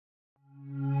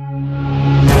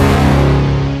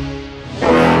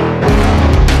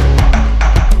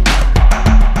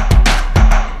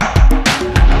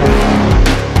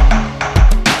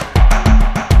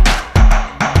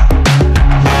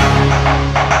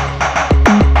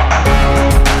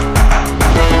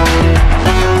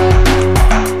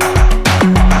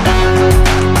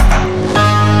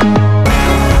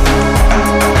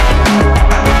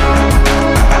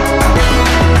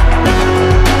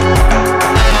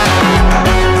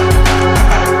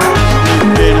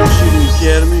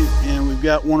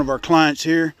got one of our clients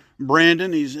here,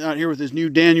 Brandon. He's out here with his new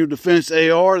Daniel Defense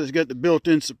AR that's got the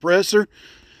built-in suppressor.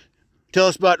 Tell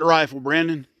us about the rifle,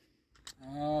 Brandon.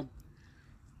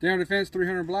 Daniel Defense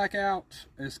 300 Blackout.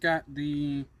 It's got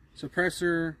the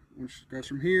suppressor, which goes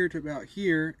from here to about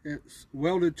here. It's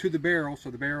welded to the barrel, so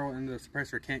the barrel and the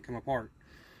suppressor can't come apart.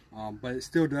 But it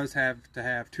still does have to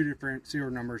have 2 different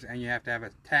serial numbers, and you have to have a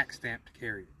tax stamp to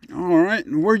carry it. All right.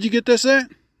 And where'd you get this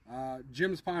at?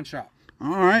 Jim's Pawn Shop.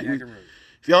 All right.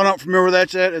 If y'all don't remember where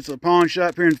that's at, it's a pawn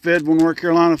shop here in Fayetteville, North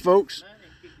Carolina, folks.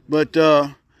 But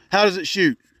how does it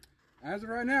shoot? As of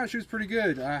right now, it shoots pretty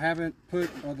good. I haven't put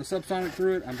the subsonic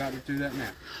through it. I'm about to do that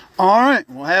now. All right.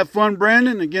 Well, have fun,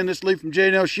 Brandon. Again, this is Lee from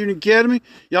J&L Shooting Academy.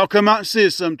 Y'all come out and see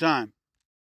us sometime.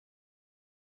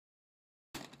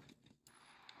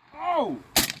 Oh!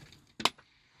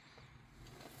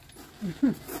 Oh,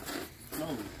 you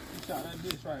shot that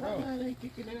bitch right off. Why are they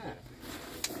kicking out?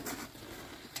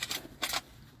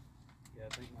 Yeah, I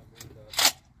think my good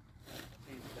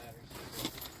change the batteries.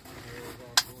 My hair is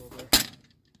off a little bit.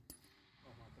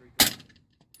 Oh, my 3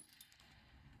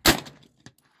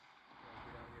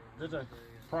 There's a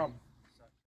problem.